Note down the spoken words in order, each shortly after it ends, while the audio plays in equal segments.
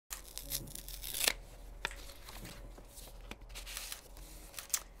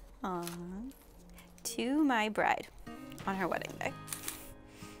Aww. To my bride on her wedding day.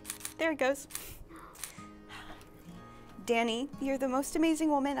 There it goes. Dani, you're the most amazing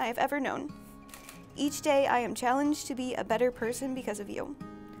woman I have ever known. Each day I am challenged to be a better person because of you.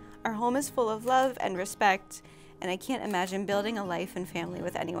 Our home is full of love and respect, and I can't imagine building a life and family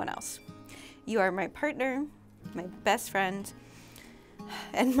with anyone else. You are my partner, my best friend,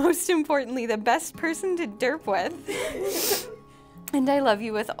 and most importantly, the best person to derp with. And I love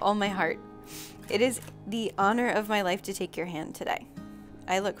you with all my heart. It is the honor of my life to take your hand today.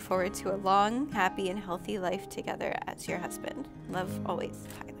 I look forward to a long, happy, and healthy life together as your husband. Love always,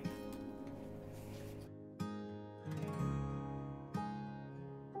 Tyler.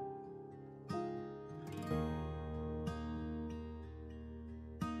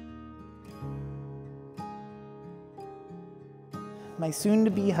 My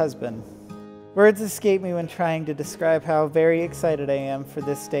soon-to-be husband. Words escape me when trying to describe how very excited I am for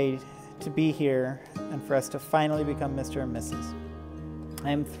this day to be here and for us to finally become Mr. and Mrs. I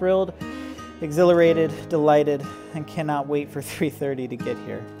am thrilled, exhilarated, delighted, and cannot wait for 3:30 to get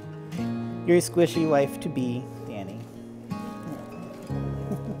here. Your squishy wife-to-be, Dani.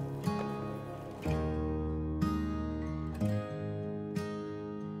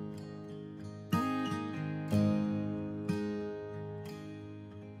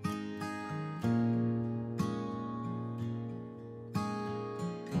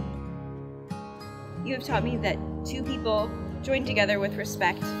 You have taught me that two people joined together with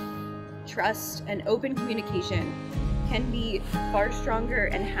respect, trust, and open communication can be far stronger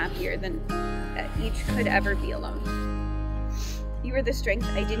and happier than each could ever be alone. You are the strength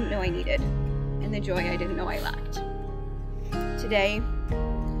I didn't know I needed, and the joy I didn't know I lacked. Today,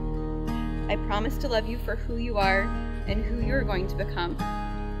 I promise to love you for who you are and who you are going to become.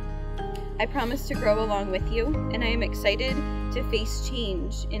 I promise to grow along with you, and I am excited to face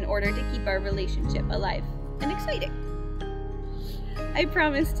change in order to keep our relationship alive and exciting. I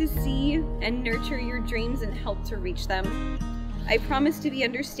promise to see and nurture your dreams and help to reach them. I promise to be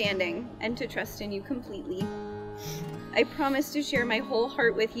understanding and to trust in you completely. I promise to share my whole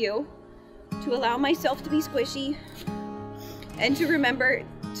heart with you, to allow myself to be squishy, and to remember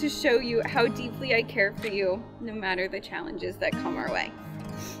to show you how deeply I care for you, no matter the challenges that come our way.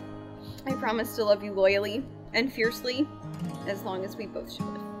 I promise to love you loyally and fiercely, as long as we both should.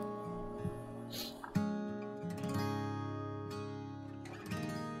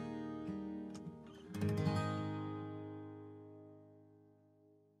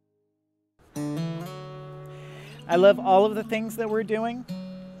 I love all of the things that we're doing,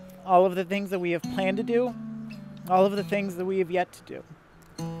 all of the things that we have planned to do, all of the things that we have yet to do.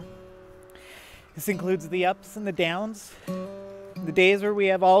 This includes the ups and the downs, the days where we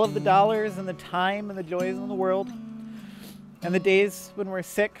have all of the dollars and the time and the joys in the world, and the days when we're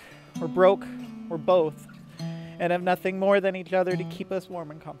sick, we're broke, we're both, and have nothing more than each other to keep us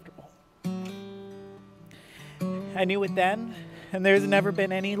warm and comfortable. I knew it then, and there's never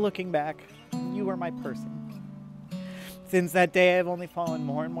been any looking back. You are my person. Since that day, I've only fallen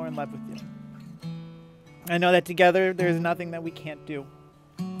more and more in love with you. I know that together, there's nothing that we can't do.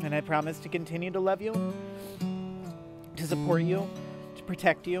 And I promise to continue to love you, to support you, to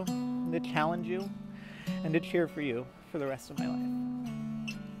protect you, and to challenge you, and to cheer for you for the rest of my life.